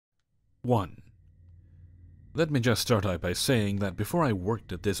1. Let me just start out by saying that before I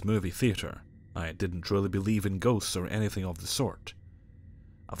worked at this movie theater, I didn't really believe in ghosts or anything of the sort.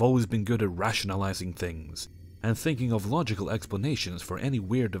 I've always been good at rationalizing things and thinking of logical explanations for any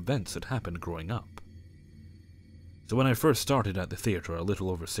weird events that happened growing up. So when I first started at the theater a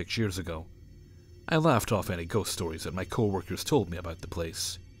little over 6 years ago, I laughed off any ghost stories that my co-workers told me about the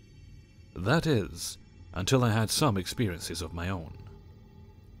place. That is, until I had some experiences of my own.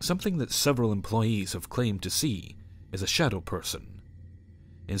 Something that several employees have claimed to see is a shadow person.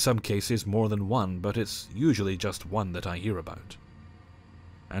 In some cases more than one, but it's usually just one that I hear about.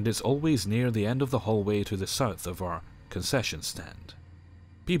 And it's always near the end of the hallway to the south of our concession stand.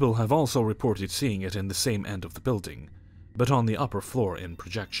 People have also reported seeing it in the same end of the building, but on the upper floor in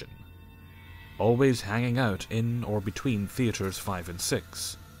projection. Always hanging out in or between theaters 5 and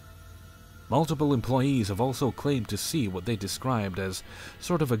 6. Multiple employees have also claimed to see what they described as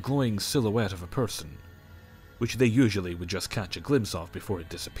sort of a glowing silhouette of a person, which they usually would just catch a glimpse of before it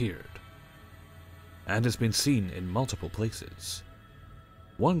disappeared. And has been seen in multiple places.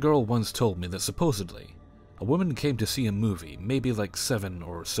 One girl once told me that supposedly, a woman came to see a movie maybe like 7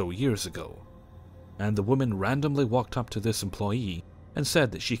 or so years ago, and the woman randomly walked up to this employee and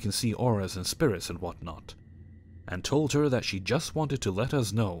said that she can see auras and spirits and whatnot, and told her that she just wanted to let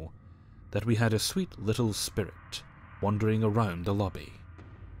us know that we had a sweet little spirit wandering around the lobby.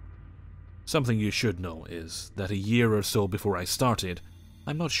 Something you should know is that a year or so before I started,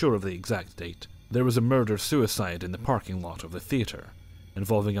 I'm not sure of the exact date, there was a murder-suicide in the parking lot of the theater,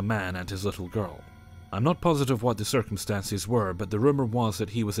 involving a man and his little girl. I'm not positive what the circumstances were, but the rumor was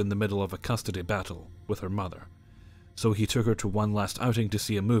that he was in the middle of a custody battle with her mother, so he took her to one last outing to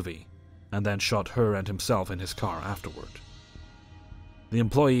see a movie, and then shot her and himself in his car afterward. The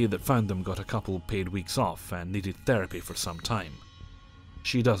employee that found them got a couple paid weeks off and needed therapy for some time.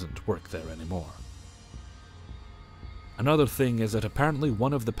 She doesn't work there anymore. Another thing is that apparently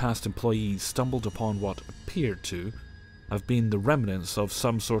one of the past employees stumbled upon what appeared to have been the remnants of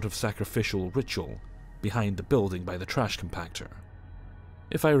some sort of sacrificial ritual behind the building by the trash compactor.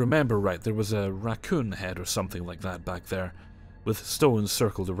 If I remember right, there was a raccoon head or something like that back there, with stones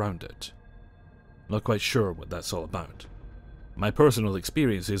circled around it. Not quite sure what that's all about. My personal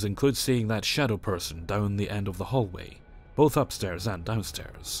experiences include seeing that shadow person down the end of the hallway, both upstairs and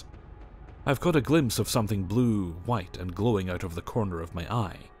downstairs. I've caught a glimpse of something blue, white, and glowing out of the corner of my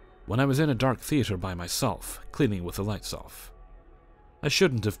eye when I was in a dark theater by myself, cleaning with the lights off. I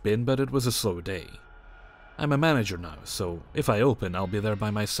shouldn't have been, but it was a slow day. I'm a manager now, so if I open, I'll be there by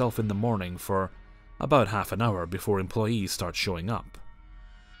myself in the morning for about half an hour before employees start showing up.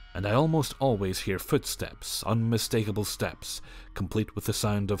 And I almost always hear footsteps, unmistakable steps, complete with the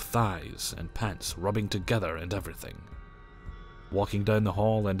sound of thighs and pants rubbing together and everything. Walking down the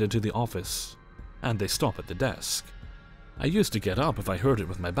hall and into the office, and they stop at the desk. I used to get up if I heard it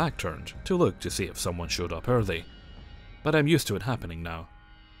with my back turned, to look to see if someone showed up early, but I'm used to it happening now.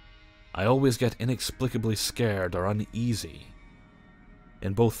 I always get inexplicably scared or uneasy.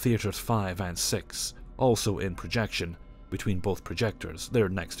 In both theaters 5 and 6, also in projection, between both projectors, they're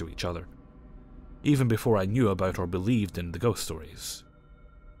next to each other, even before I knew about or believed in the ghost stories.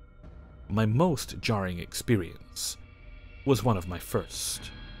 My most jarring experience was one of my first.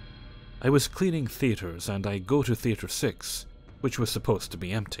 I was cleaning theaters and I go to Theater 6, which was supposed to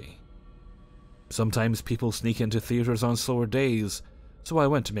be empty. Sometimes people sneak into theaters on slower days, so I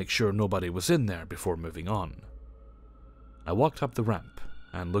went to make sure nobody was in there before moving on. I walked up the ramp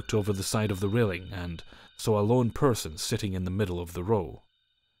and looked over the side of the railing and saw a lone person sitting in the middle of the row,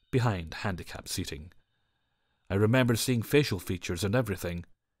 behind handicapped seating. I remember seeing facial features and everything.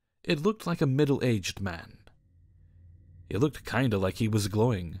 It looked like a middle-aged man. He looked kinda like he was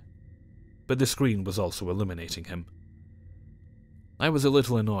glowing, but the screen was also illuminating him. I was a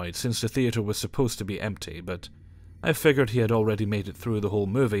little annoyed since the theater was supposed to be empty, but I figured he had already made it through the whole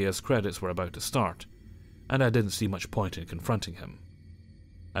movie as credits were about to start, and I didn't see much point in confronting him.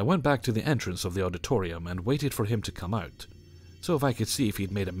 I went back to the entrance of the auditorium and waited for him to come out, so if I could see if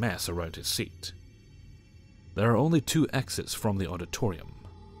he'd made a mess around his seat. There are only 2 exits from the auditorium.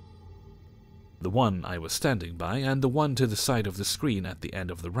 The one I was standing by, and the one to the side of the screen at the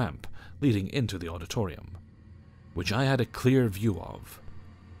end of the ramp leading into the auditorium, which I had a clear view of.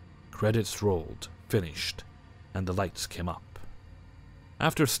 Credits rolled, finished, and the lights came up.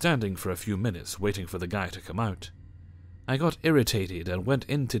 After standing for a few minutes waiting for the guy to come out, I got irritated and went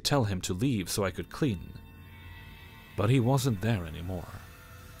in to tell him to leave so I could clean. But he wasn't there anymore.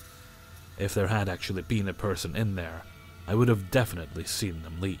 If there had actually been a person in there, I would have definitely seen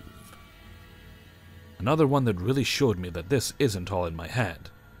them leave. Another one that really showed me that this isn't all in my head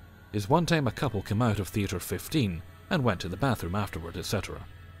is one time a couple came out of Theatre 15 and went to the bathroom afterward, etc.,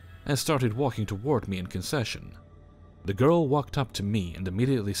 and started walking toward me in concession. The girl walked up to me and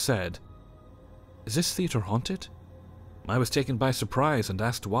immediately said, "Is this theatre haunted?" I was taken by surprise and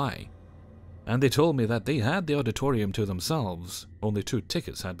asked why, and they told me that they had the auditorium to themselves, only 2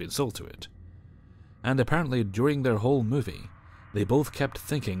 tickets had been sold to it. And apparently during their whole movie, they both kept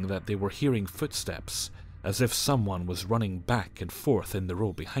thinking that they were hearing footsteps, as if someone was running back and forth in the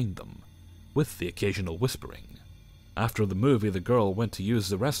row behind them, with the occasional whispering. After the movie, the girl went to use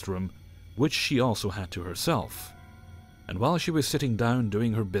the restroom, which she also had to herself. And while she was sitting down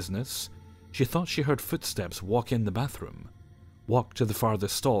doing her business, she thought she heard footsteps walk in the bathroom, walk to the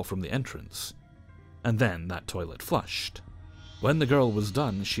farthest stall from the entrance, and then that toilet flushed. When the girl was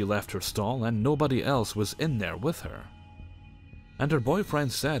done, she left her stall and nobody else was in there with her. And her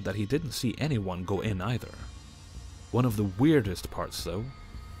boyfriend said that he didn't see anyone go in either. One of the weirdest parts though,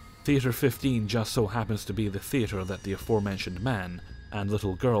 Theatre 15 just so happens to be the theatre that the aforementioned man and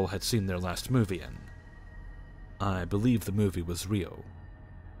little girl had seen their last movie in. I believe the movie was Rio.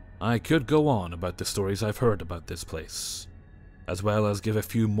 I could go on about the stories I've heard about this place, as well as give a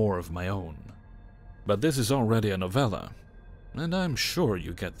few more of my own. But this is already a novella, and I'm sure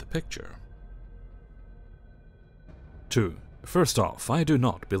you get the picture. 2. First off, I do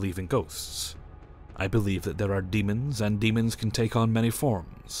not believe in ghosts. I believe that there are demons, and demons can take on many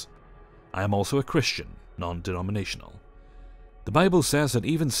forms. I am also a Christian, non-denominational. The Bible says that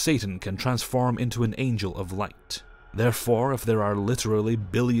even Satan can transform into an angel of light. Therefore, if there are literally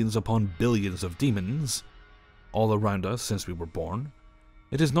billions upon billions of demons all around us since we were born,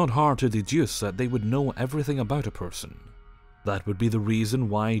 it is not hard to deduce that they would know everything about a person. That would be the reason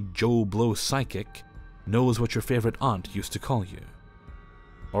why Joe Blow Psychic knows what your favorite aunt used to call you,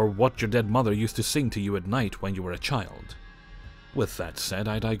 or what your dead mother used to sing to you at night when you were a child. With that said,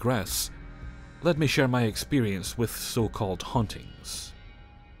 I digress. Let me share my experience with so-called hauntings.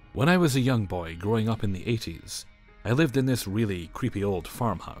 When I was a young boy growing up in the 80s, I lived in this really creepy old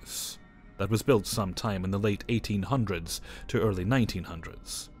farmhouse that was built sometime in the late 1800s to early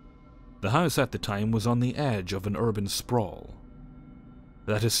 1900s. The house at the time was on the edge of an urban sprawl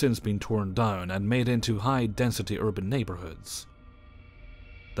that has since been torn down and made into high-density urban neighborhoods.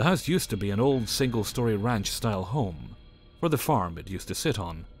 The house used to be an old single-story ranch-style home for the farm it used to sit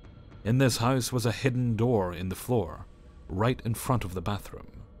on. In this house was a hidden door in the floor, right in front of the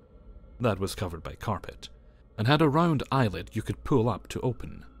bathroom. That was covered by carpet, and had a round eyelet you could pull up to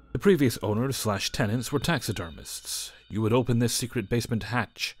open. The previous owners/tenants were taxidermists. You would open this secret basement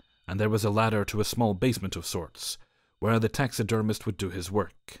hatch, and there was a ladder to a small basement of sorts, where the taxidermist would do his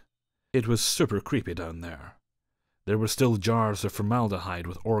work. It was super creepy down there. There were still jars of formaldehyde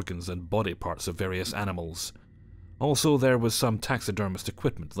with organs and body parts of various animals. Also, there was some taxidermist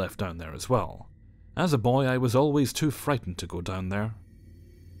equipment left down there as well. As a boy, I was always too frightened to go down there.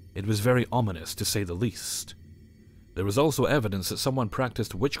 It was very ominous, to say the least. There was also evidence that someone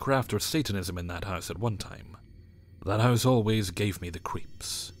practiced witchcraft or Satanism in that house at one time. That house always gave me the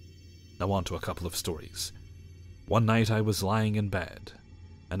creeps. Now on to a couple of stories. One night I was lying in bed,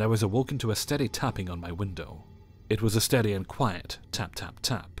 and I was awoken to a steady tapping on my window. It was a steady and quiet tap tap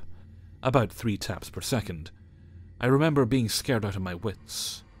tap, about 3 taps per second. I remember being scared out of my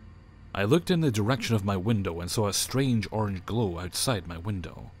wits. I looked in the direction of my window and saw a strange orange glow outside my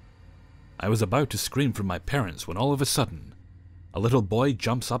window. I was about to scream for my parents when all of a sudden, a little boy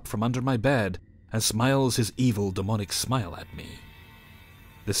jumps up from under my bed and smiles his evil demonic smile at me.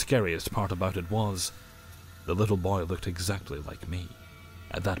 The scariest part about it was, the little boy looked exactly like me.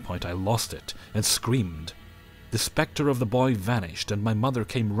 At that point I lost it and screamed. The spectre of the boy vanished and my mother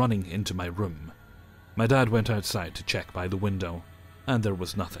came running into my room. My dad went outside to check by the window, and there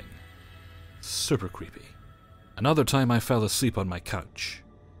was nothing. Super creepy. Another time I fell asleep on my couch.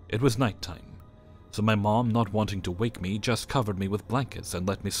 It was nighttime, so my mom, not wanting to wake me, just covered me with blankets and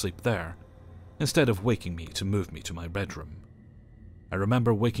let me sleep there, instead of waking me to move me to my bedroom. I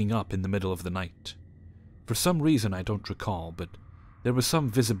remember waking up in the middle of the night. For some reason I don't recall, but there was some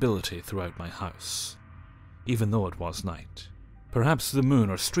visibility throughout my house, even though it was night. Perhaps the moon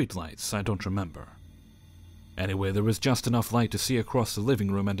or street lights, I don't remember. Anyway, there was just enough light to see across the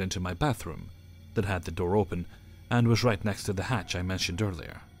living room and into my bathroom that had the door open and was right next to the hatch I mentioned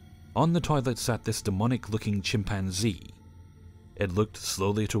earlier. On the toilet sat this demonic-looking chimpanzee. It looked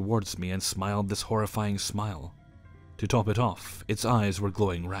slowly towards me and smiled this horrifying smile. To top it off, its eyes were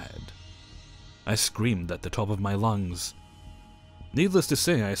glowing red. I screamed at the top of my lungs. Needless to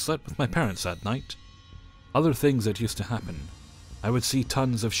say, I slept with my parents that night. Other things that used to happen. I would see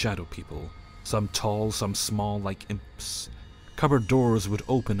tons of shadow people, some tall, some small like imps, Cupboard doors would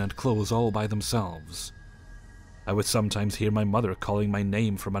open and close all by themselves. I would sometimes hear my mother calling my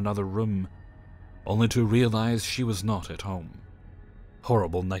name from another room, only to realize she was not at home.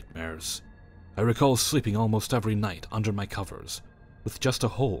 Horrible nightmares. I recall sleeping almost every night under my covers, with just a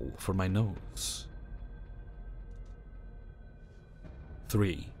hole for my nose.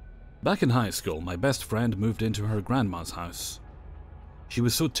 3. Back in high school, my best friend moved into her grandma's house. She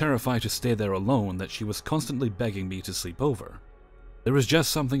was so terrified to stay there alone that she was constantly begging me to sleep over. There was just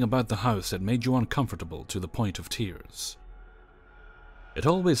something about the house that made you uncomfortable to the point of tears. It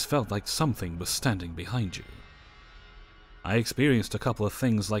always felt like something was standing behind you. I experienced a couple of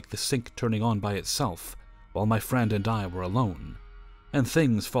things like the sink turning on by itself while my friend and I were alone, and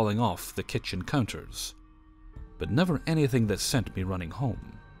things falling off the kitchen counters, but never anything that sent me running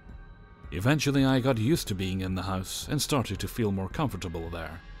home. Eventually I got used to being in the house and started to feel more comfortable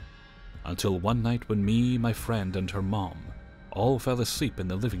there, until one night when me, my friend, and her mom all fell asleep in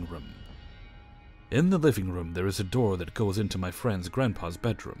the living room. In the living room there is a door that goes into my friend's grandpa's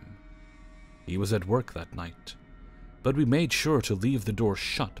bedroom. He was at work that night, but we made sure to leave the door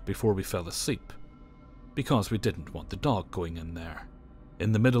shut before we fell asleep, because we didn't want the dog going in there.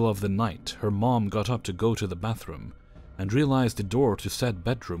 In the middle of the night, her mom got up to go to the bathroom and realized the door to said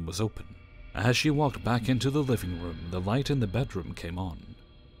bedroom was open. As she walked back into the living room, the light in the bedroom came on.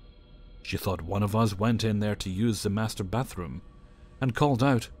 She thought one of us went in there to use the master bathroom and called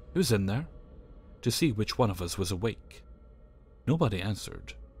out, "Who's in there?" to see which one of us was awake. Nobody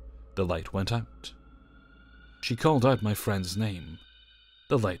answered. The light went out. She called out my friend's name.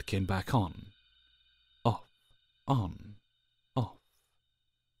 The light came back on. Off, on, off,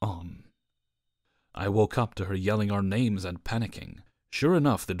 on. I woke up to her yelling our names and panicking. Sure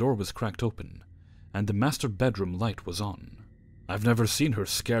enough, the door was cracked open, and the master bedroom light was on. I've never seen her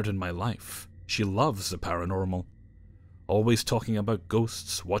scared in my life. She loves the paranormal. Always talking about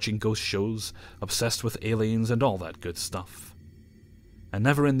ghosts, watching ghost shows, obsessed with aliens and all that good stuff. And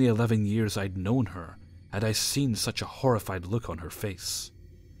never in the 11 years I'd known her had I seen such a horrified look on her face.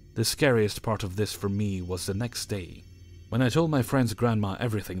 The scariest part of this for me was the next day, when I told my friend's grandma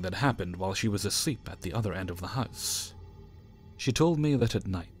everything that happened while she was asleep at the other end of the house. She told me that at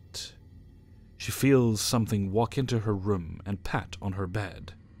night, she feels something walk into her room and pat on her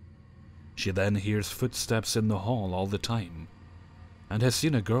bed. She then hears footsteps in the hall all the time, and has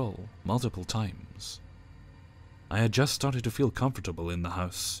seen a girl multiple times. I had just started to feel comfortable in the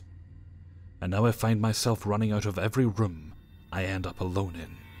house, and now I find myself running out of every room I end up alone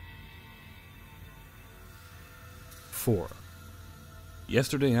in. 4.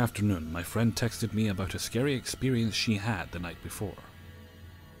 Yesterday afternoon, my friend texted me about a scary experience she had the night before.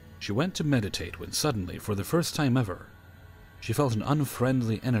 She went to meditate when suddenly, for the first time ever, she felt an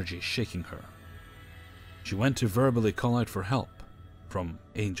unfriendly energy shaking her. She went to verbally call out for help from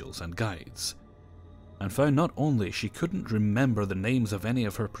angels and guides, and found not only she couldn't remember the names of any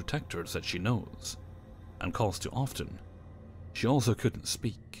of her protectors that she knows and calls to often, she also couldn't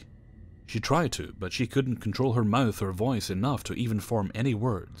speak. She tried to, but she couldn't control her mouth or voice enough to even form any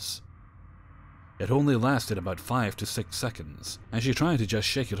words. It only lasted about 5 to 6 seconds, and she tried to just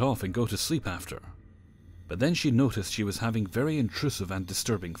shake it off and go to sleep after. But then she noticed she was having very intrusive and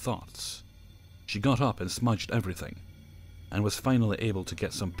disturbing thoughts. She got up and smudged everything, and was finally able to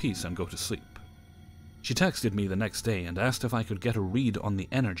get some peace and go to sleep. She texted me the next day and asked if I could get a read on the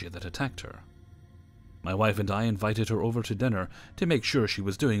energy that attacked her. My wife and I invited her over to dinner to make sure she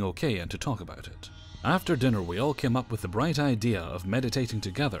was doing okay and to talk about it. After dinner, we all came up with the bright idea of meditating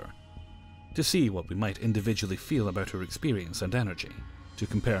together to see what we might individually feel about her experience and energy, to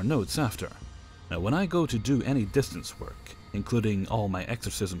compare notes after. Now, when I go to do any distance work, including all my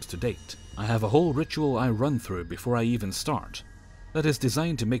exorcisms to date, I have a whole ritual I run through before I even start that is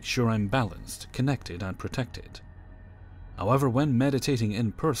designed to make sure I'm balanced, connected, and protected. However, when meditating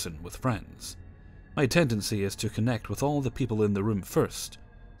in person with friends, my tendency is to connect with all the people in the room first,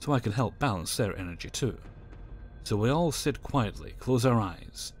 so I can help balance their energy too. So we all sit quietly, close our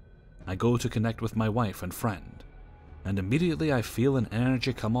eyes. I go to connect with my wife and friend, and immediately I feel an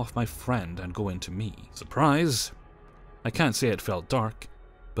energy come off my friend and go into me. Surprise! I can't say it felt dark,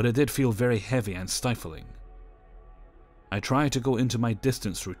 but it did feel very heavy and stifling. I tried to go into my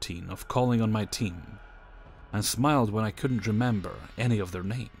distance routine of calling on my team, and smiled when I couldn't remember any of their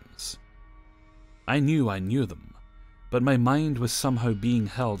names. I knew them, but my mind was somehow being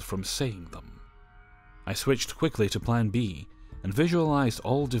held from saying them. I switched quickly to plan B, and visualized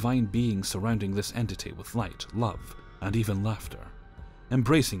all divine beings surrounding this entity with light, love, and even laughter,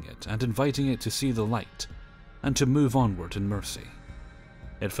 embracing it and inviting it to see the light, and to move onward in mercy.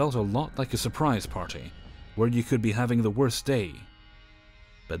 It felt a lot like a surprise party, where you could be having the worst day.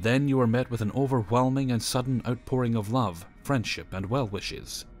 But then you are met with an overwhelming and sudden outpouring of love, friendship, and well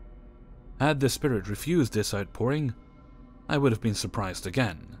wishes. Had the spirit refused this outpouring, I would have been surprised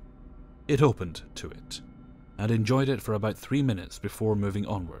again. It opened to it, and enjoyed it for about 3 minutes before moving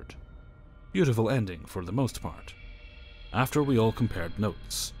onward. Beautiful ending for the most part. After we all compared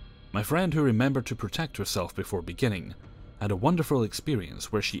notes, my friend who remembered to protect herself before beginning had a wonderful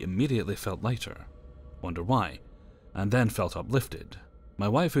experience where she immediately felt lighter, wonder why, and then felt uplifted. My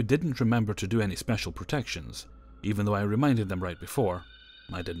wife, who didn't remember to do any special protections, even though I reminded them right before,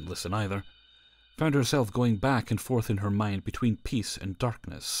 I didn't listen either, found herself going back and forth in her mind between peace and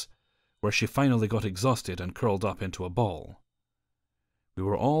darkness, where she finally got exhausted and curled up into a ball. We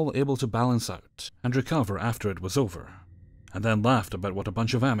were all able to balance out and recover after it was over, and then laughed about what a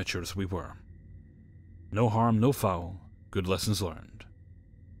bunch of amateurs we were. No harm, no foul, good lessons learned.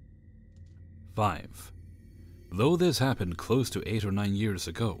 5. Though this happened close to 8 or 9 years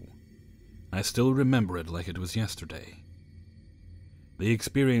ago, I still remember it like it was yesterday. The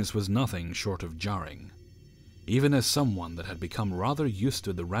experience was nothing short of jarring, even as someone that had become rather used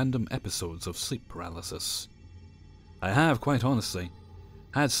to the random episodes of sleep paralysis. I have, quite honestly,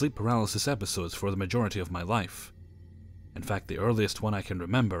 had sleep paralysis episodes for the majority of my life. In fact, the earliest one I can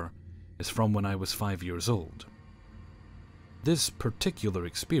remember is from when I was 5 years old. This particular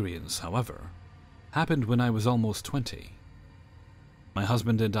experience, however, happened when I was almost 20. My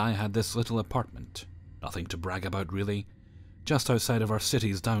husband and I had this little apartment, nothing to brag about really, just outside of our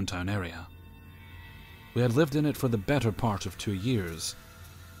city's downtown area. We had lived in it for the better part of 2 years,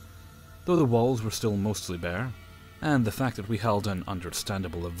 though the walls were still mostly bare, and the fact that we held an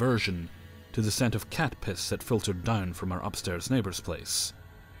understandable aversion to the scent of cat piss that filtered down from our upstairs neighbor's place.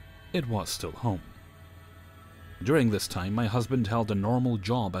 It was still home. During this time, my husband held a normal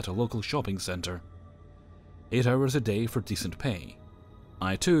job at a local shopping center, 8 hours a day for decent pay.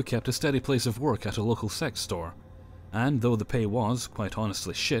 I too kept a steady place of work at a local sex store, and though the pay was, quite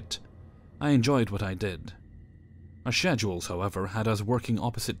honestly, shit, I enjoyed what I did. Our schedules, however, had us working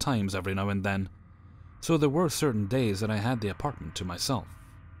opposite times every now and then, so there were certain days that I had the apartment to myself.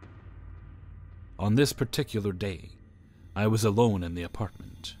 On this particular day, I was alone in the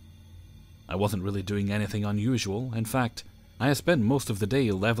apartment. I wasn't really doing anything unusual. In fact, I had spent most of the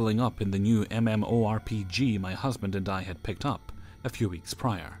day leveling up in the new MMORPG my husband and I had picked up a few weeks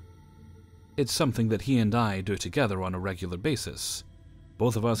prior. It's something that he and I do together on a regular basis.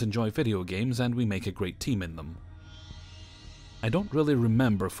 Both of us enjoy video games and we make a great team in them. I don't really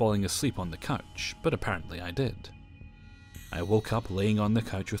remember falling asleep on the couch, but apparently I did. I woke up laying on the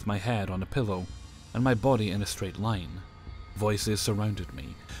couch with my head on a pillow and my body in a straight line. Voices surrounded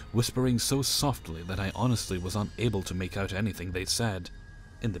me, whispering so softly that I honestly was unable to make out anything they said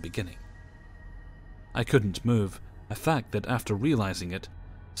in the beginning. I couldn't move, a fact that, after realizing it,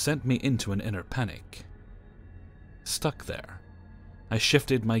 sent me into an inner panic. Stuck there, I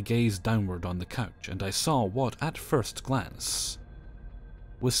shifted my gaze downward on the couch and I saw what, at first glance,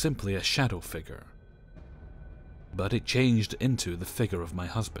 was simply a shadow figure. But it changed into the figure of my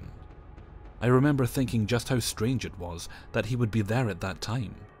husband. I remember thinking just how strange it was that he would be there at that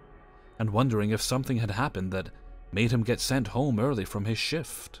time, and wondering if something had happened that made him get sent home early from his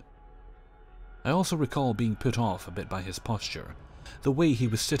shift. I also recall being put off a bit by his posture. The way he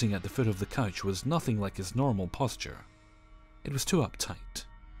was sitting at the foot of the couch was nothing like his normal posture. It was too uptight.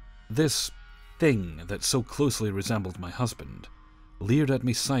 This thing that so closely resembled my husband leered at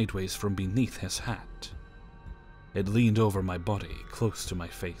me sideways from beneath his hat. It leaned over my body, close to my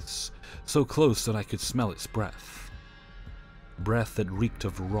face, so close that I could smell its breath. Breath that reeked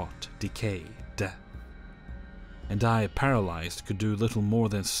of rot, decay, death. And I, paralyzed, could do little more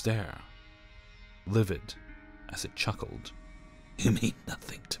than stare, livid, as it chuckled. "You mean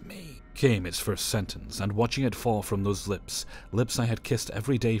nothing to me," came its first sentence, and watching it fall from those lips I had kissed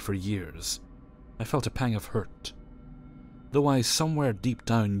every day for years, I felt a pang of hurt. Though I somewhere deep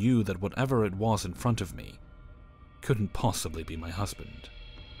down knew that whatever it was in front of me couldn't possibly be my husband,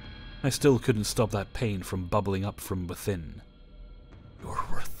 I still couldn't stop that pain from bubbling up from within. "You're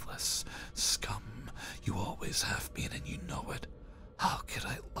worthless, scum. You always have been and you know it. How could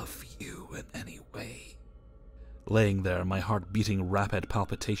I love you in any way?" Laying there, my heart beating rapid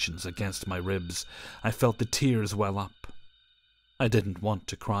palpitations against my ribs, I felt the tears well up. I didn't want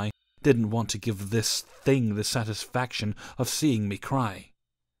to cry, didn't want to give this thing the satisfaction of seeing me cry.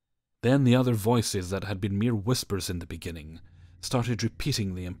 Then the other voices that had been mere whispers in the beginning started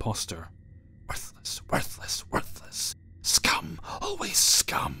repeating the impostor. "Worthless, worthless, worthless. Scum, always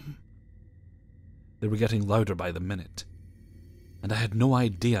scum." They were getting louder by the minute, and I had no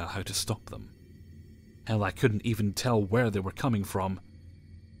idea how to stop them. Hell, I couldn't even tell where they were coming from.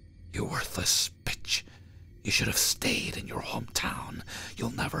 "You worthless bitch. You should have stayed in your hometown.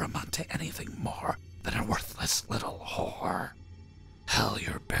 You'll never amount to anything more than a worthless little whore. Hell,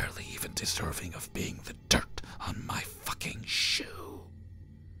 you're barely even deserving of being the dirt on my fucking shoe."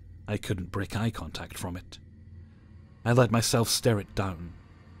 I couldn't break eye contact from it. I let myself stare it down.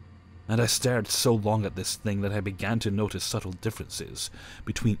 And I stared so long at this thing that I began to notice subtle differences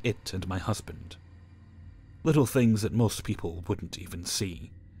between it and my husband. Little things that most people wouldn't even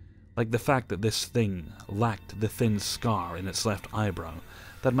see. Like the fact that this thing lacked the thin scar in its left eyebrow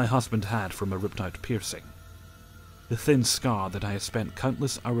that my husband had from a ripped-out piercing. The thin scar that I had spent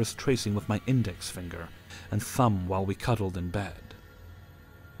countless hours tracing with my index finger and thumb while we cuddled in bed.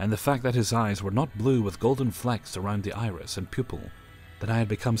 And the fact that his eyes were not blue with golden flecks around the iris and pupil that I had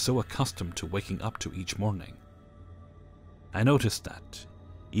become so accustomed to waking up to each morning. I noticed that,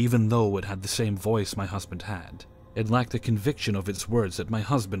 even though it had the same voice my husband had, it lacked the conviction of its words that my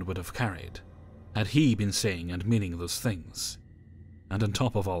husband would have carried, had he been saying and meaning those things. And on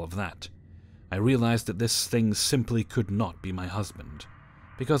top of all of that, I realized that this thing simply could not be my husband,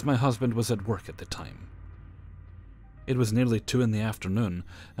 because my husband was at work at the time. It was nearly 2 in the afternoon,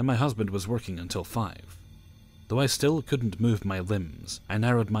 and my husband was working until 5. Though I still couldn't move my limbs, I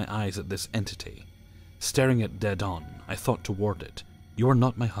narrowed my eyes at this entity. Staring it dead on, I thought toward it, "You are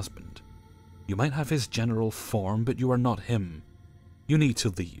not my husband. You might have his general form, but you are not him. You need to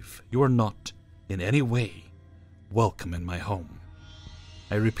leave. You are not, in any way, welcome in my home."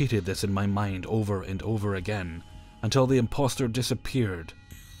 I repeated this in my mind over and over again, until the imposter disappeared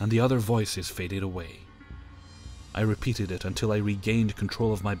and the other voices faded away. I repeated it until I regained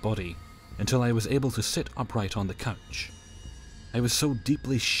control of my body, until I was able to sit upright on the couch. I was so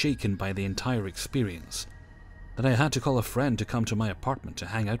deeply shaken by the entire experience that I had to call a friend to come to my apartment to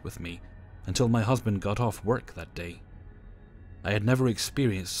hang out with me until my husband got off work that day. I had never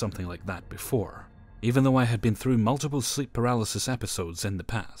experienced something like that before, even though I had been through multiple sleep paralysis episodes in the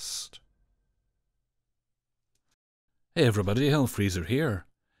past. Hey everybody, Hellfreezer here,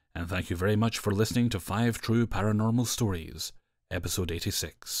 and thank you very much for listening to 5 True Paranormal Stories, episode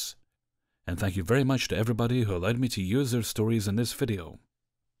 86. And thank you very much to everybody who allowed me to use their stories in this video.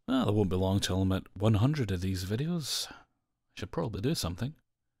 Well, it won't be long till I'm at 100 of these videos. I should probably do something.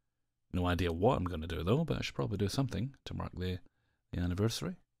 No idea what I'm going to do though, but I should probably do something to mark the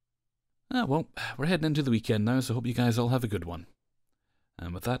anniversary. Well, we're heading into the weekend now, so I hope you guys all have a good one.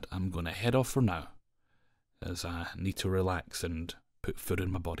 And with that, I'm going to head off for now, as I need to relax and put food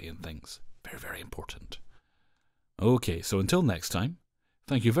in my body and things. Very, very important. Okay, so until next time,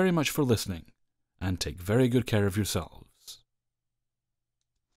 thank you very much for listening, and take very good care of yourselves.